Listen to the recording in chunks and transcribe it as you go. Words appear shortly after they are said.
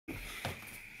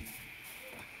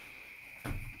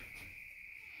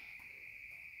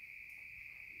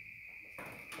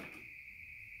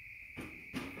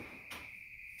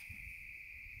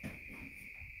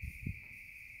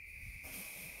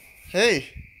Hey,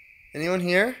 anyone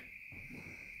here?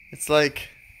 It's like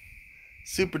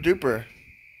super duper.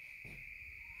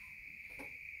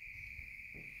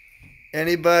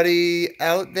 Anybody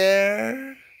out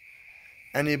there?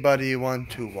 Anybody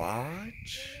want to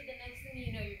watch? The next thing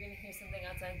you know, you're gonna hear something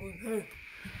outside going, hey.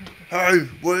 Hey,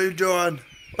 what are you doing?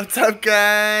 What's up,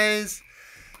 guys?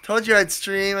 Told you I'd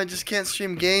stream. I just can't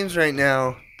stream games right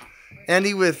now.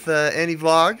 Andy with Andy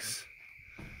Vlogs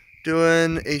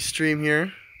doing a stream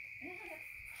here.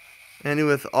 Andy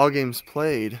with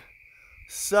Allgamesplayed.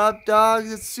 Sup,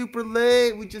 dogs? It's super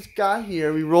late. We just got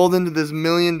here. We rolled into this $1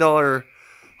 million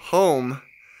home.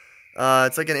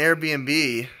 It's like an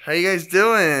Airbnb. How you guys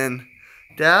doing?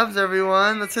 Dabs,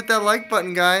 everyone. Let's hit that like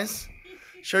button, guys.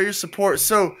 Show your support.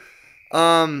 So,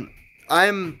 I'm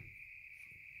in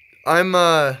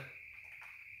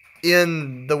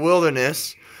the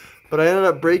wilderness, but I ended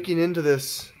up breaking into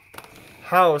this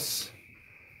house.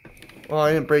 Well,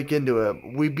 I didn't break into it.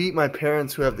 We beat my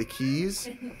parents who have the keys,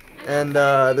 and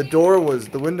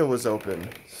the window was open.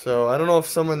 So I don't know if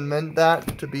someone meant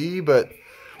that to be, but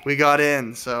we got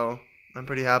in, so I'm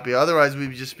pretty happy. Otherwise,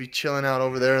 we'd just be chilling out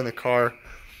over there in the car.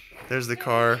 There's the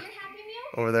car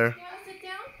over there.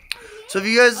 So if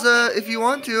you guys, if you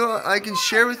want to, I can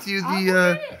share with you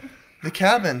the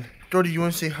cabin. Jordy, you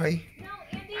want to say hi? No,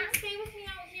 Andy, stay with me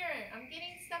out here. I'm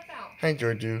getting stuff out. Hi,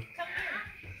 Georgie. Come here.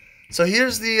 So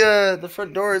here's the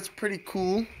front door. It's pretty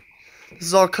cool. This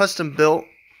is all custom built.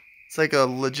 It's like a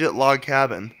legit log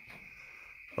cabin.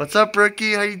 What's up,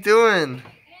 Rookie? How you doing? Andy,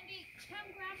 come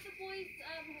grab the boys'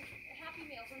 Happy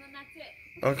Meals, and then that's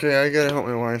it. Okay, I gotta help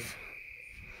my wife.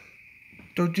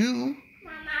 Do.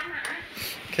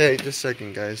 Okay, just a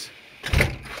second, guys.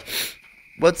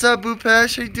 What's up,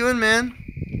 Boopesh? How you doing, man?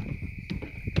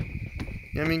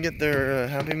 You want me to get their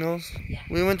Happy Meals? Yeah.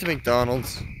 We went to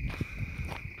McDonald's.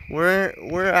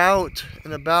 We're out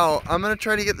and about. I'm gonna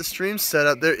try to get the stream set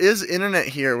up. There is internet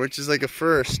here, which is like a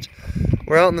first.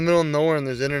 We're out in the middle of nowhere and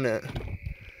there's internet.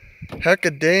 Heck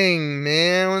a dang,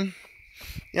 man.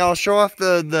 Yeah, I'll show off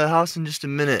the house in just a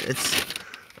minute. It's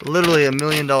literally $1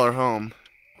 million home.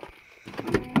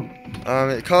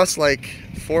 It costs like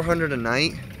 $400 a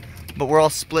night, but we're all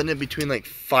splitting it between like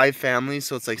 5 families,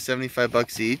 so it's like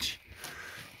 $75 each.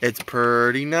 It's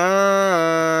pretty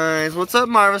nice. What's up,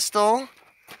 Marvestol?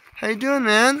 How you doing,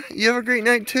 man? You have a great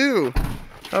night too.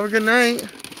 Have a good night.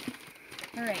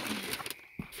 All right.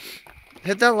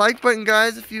 Hit that like button,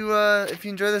 guys, if you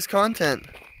enjoy this content.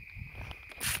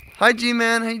 Hi,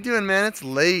 G-Man. How you doing, man? It's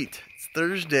late. It's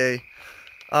Thursday.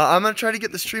 I'm gonna try to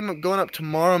get the stream up going up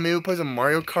tomorrow. Maybe we'll play some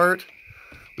Mario Kart.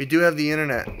 We do have the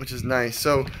internet, which is nice.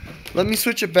 So let me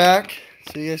switch it back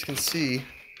so you guys can see.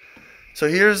 So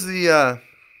here's the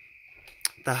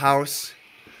house.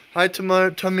 Hi,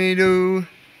 tomato.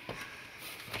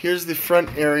 Here's the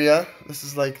front area. This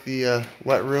is like the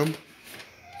wet room.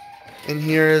 And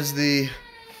here is the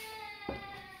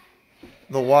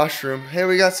washroom. Hey,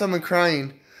 we got someone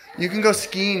crying. You can go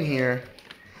skiing here.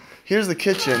 Here's the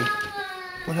kitchen.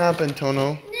 What happened,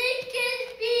 Tono?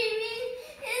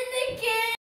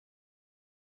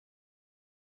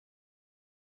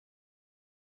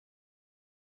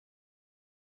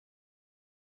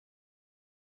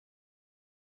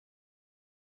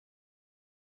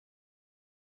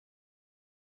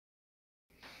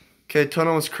 Okay,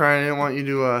 Tono was crying. I didn't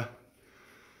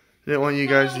want you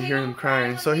guys to hear him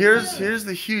crying. So here's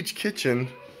the huge kitchen.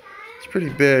 It's pretty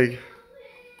big.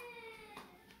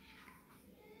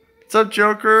 What's up,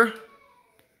 Joker?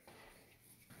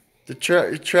 The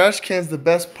trash can's the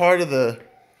best part of the...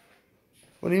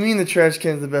 What do you mean the trash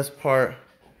can's the best part?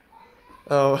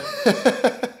 Oh.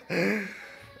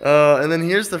 And then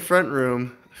here's the front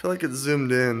room. I feel like it's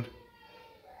zoomed in.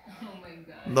 Oh my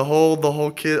god. The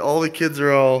whole kid, all the kids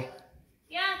are all...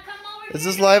 Yeah, come over. Is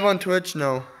this live on Twitch?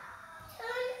 No.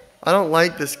 I don't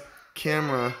like this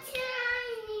camera.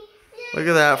 Look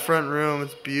at that front room.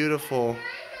 It's beautiful.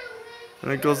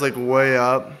 And it goes like way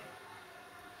up.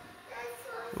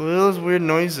 What are those weird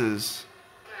noises?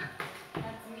 That's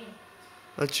me.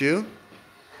 That's you?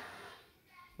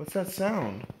 What's that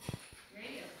sound?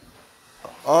 Radio.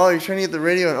 Oh, you're trying to get the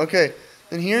radio in. Okay.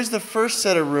 Then here's the first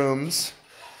set of rooms.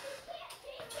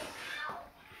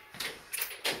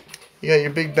 You got your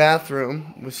big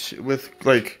bathroom with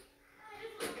like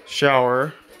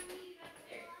shower.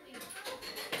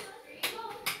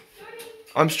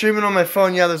 I'm streaming on my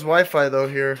phone. Yeah, there's Wi-Fi though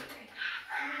here.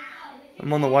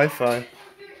 I'm on the Wi-Fi.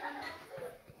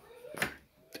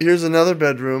 Here's another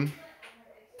bedroom.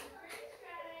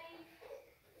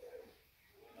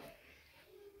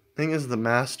 I think this is the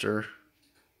master.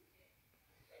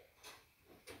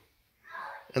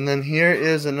 And then here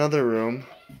is another room.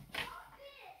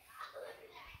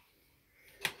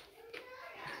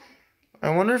 I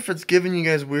wonder if it's giving you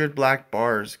guys weird black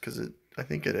bars, because I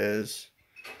think it is.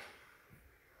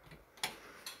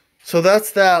 So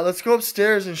that's that. Let's go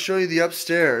upstairs and show you the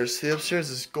upstairs. The upstairs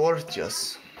is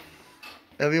gorgeous.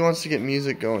 Evie wants to get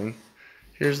music going.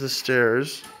 Here's the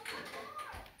stairs.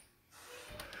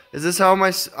 Is this how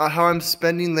I'm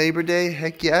spending Labor Day?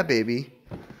 Heck yeah, baby.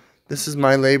 This is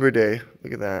my Labor Day.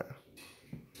 Look at that.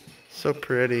 So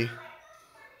pretty.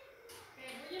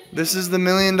 This is the $1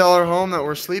 million home that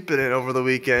we're sleeping in over the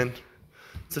weekend.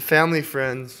 It's a family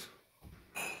friends.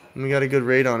 And we got a good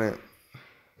rate on it.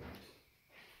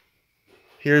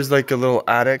 Here's like a little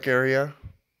attic area.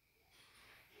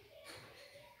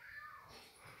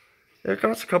 It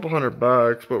costs a couple $100,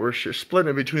 but we're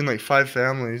splitting it between like 5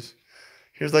 families.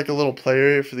 Here's like a little play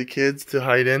area for the kids to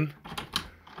hide in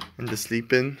and to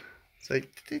sleep in. It's like,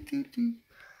 it's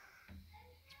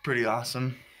pretty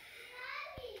awesome.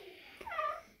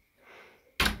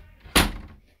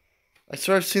 I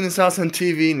swear I've seen this house on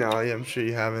TV now. Yeah, I'm sure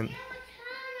you haven't.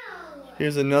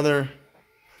 Here's another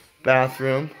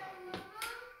bathroom.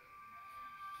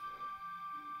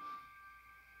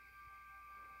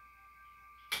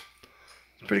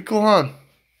 It's pretty cool, huh?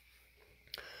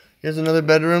 Here's another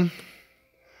bedroom.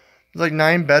 There's like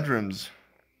 9 bedrooms.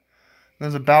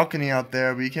 There's a balcony out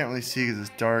there, but you can't really see because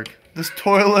it's dark. This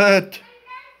toilet!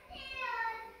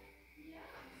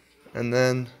 And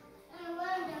then...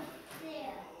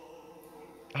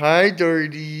 Hi,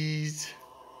 Dorties.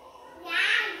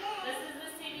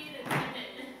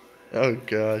 Oh,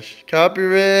 gosh.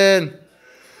 Copyright.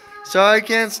 Sorry I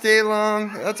can't stay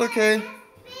long. That's okay.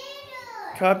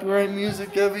 Copyright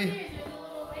music, Evie.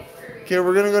 Okay,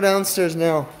 we're going to go downstairs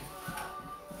now.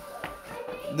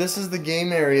 This is the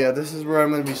game area. This is where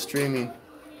I'm going to be streaming.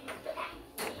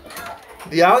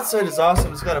 The outside is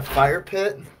awesome. It's got a fire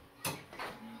pit.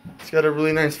 It's got a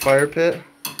really nice fire pit.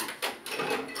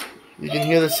 You can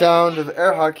hear the sound of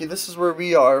air hockey. This is where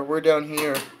we are. We're down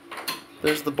here.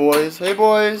 There's the boys. Hey,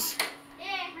 boys.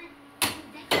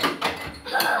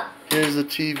 Here's the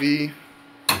TV.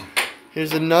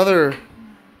 Here's another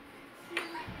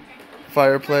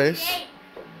fireplace.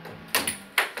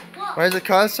 Why does it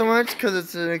cost so much? Because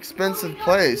it's an expensive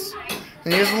place.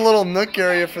 And here's a little nook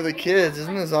area for the kids.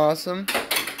 Isn't this awesome?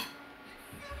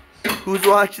 Who's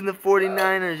watching the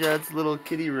 49ers? Yeah, it's a little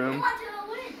kiddie room.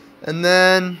 And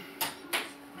then...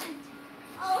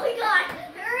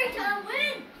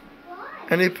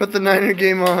 And he put the Niner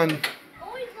game on.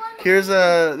 Here's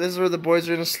this is where the boys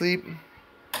are gonna sleep.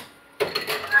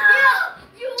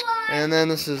 And then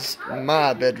this is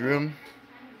my bedroom.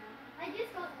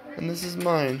 And this is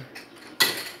mine.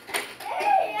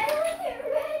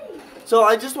 So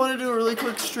I just want to do a really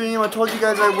quick stream. I told you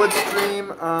guys I would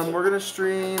stream. We're gonna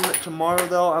stream tomorrow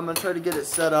though. I'm gonna try to get it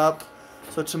set up.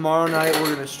 So tomorrow night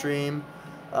we're gonna stream.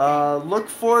 Look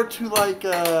forward to like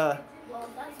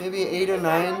maybe 8 or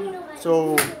 9.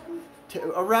 So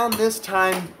around this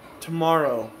time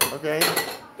tomorrow, okay?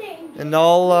 And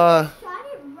I'll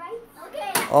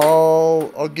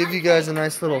give you guys a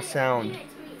nice little sound.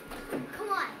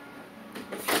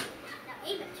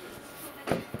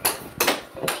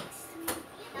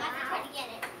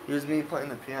 Here's me playing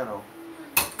the piano.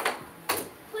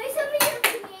 Play some of your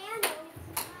piano.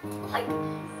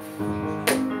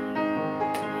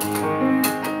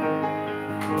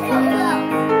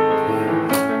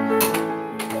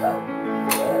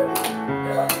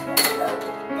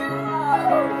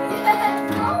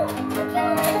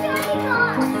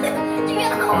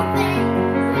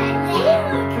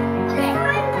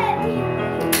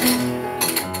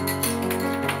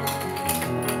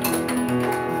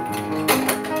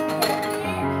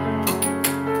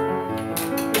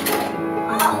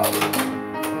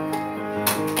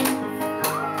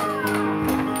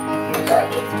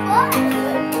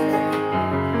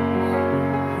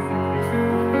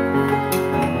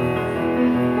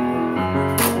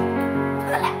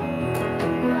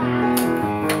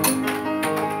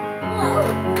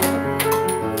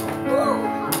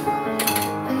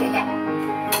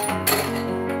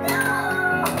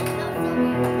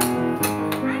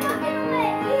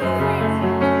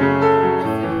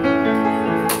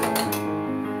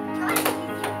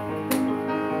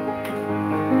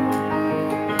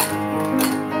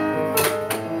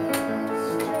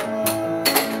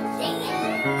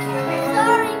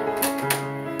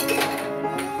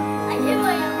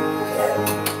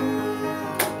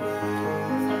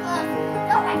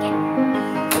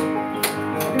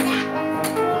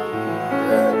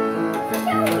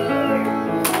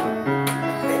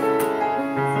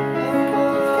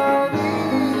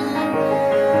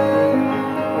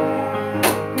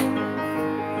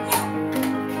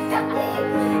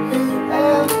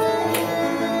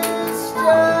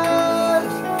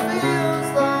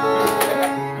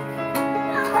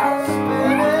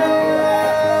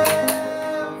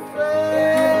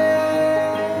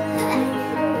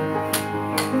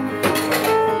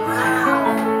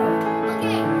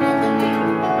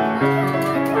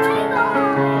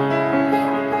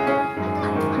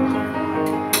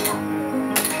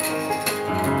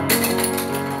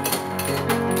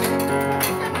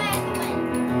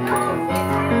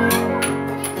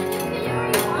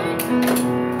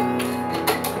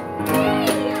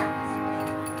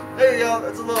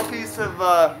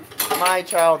 my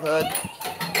childhood.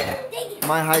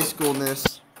 My high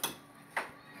schoolness.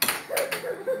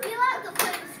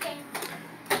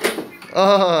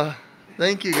 Oh,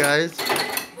 thank you guys.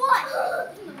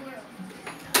 What?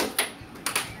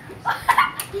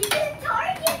 He didn't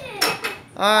target it.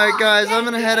 Alright guys, I'm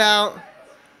gonna head out.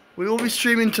 We will be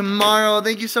streaming tomorrow.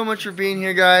 Thank you so much for being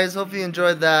here, guys. Hope you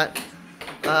enjoyed that.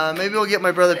 Maybe we'll get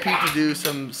my brother Pete to do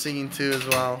some singing too as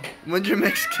well. When's your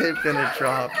mixtape gonna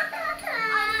drop?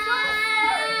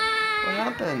 What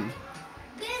happened?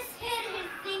 This hit his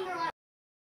finger.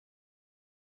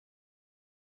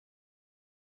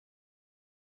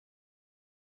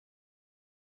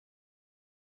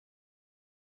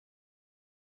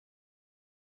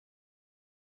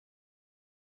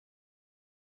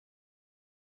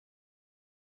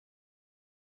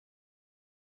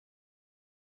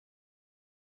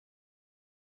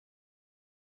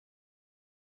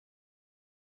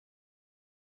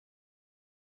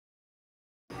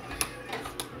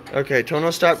 Okay,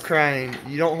 Tono, stop crying.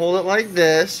 You don't hold it like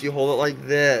this. You hold it like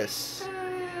this.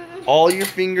 All your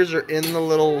fingers are in the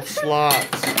little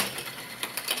slots.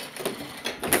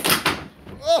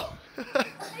 Oh!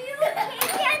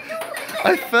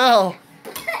 I fell.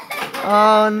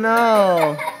 Oh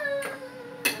no.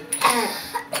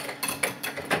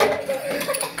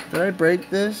 Did I break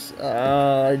this?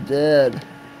 Oh, I did.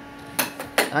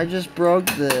 I just broke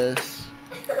this.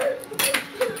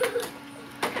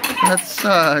 That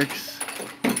sucks.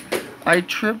 I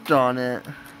tripped on it.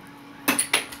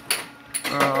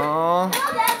 Oh.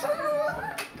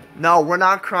 No, we're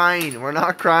not crying. We're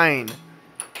not crying.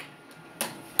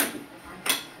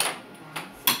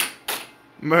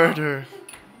 Murder.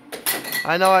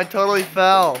 I know, I totally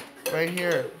fell. Right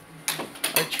here.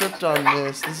 I tripped on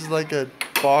this. This is like a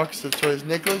box of toys.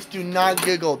 Nicholas, do not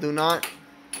giggle. Do not.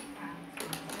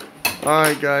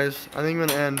 Alright, guys. I think I'm going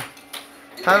to end.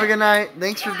 Have a good night.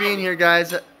 Thanks for being here,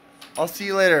 guys. I'll see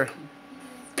you later.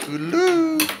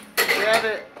 Toodaloo. Grab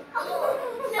it.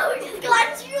 Oh, no, we just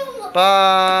got you.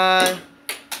 Bye.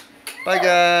 Bye,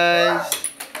 guys.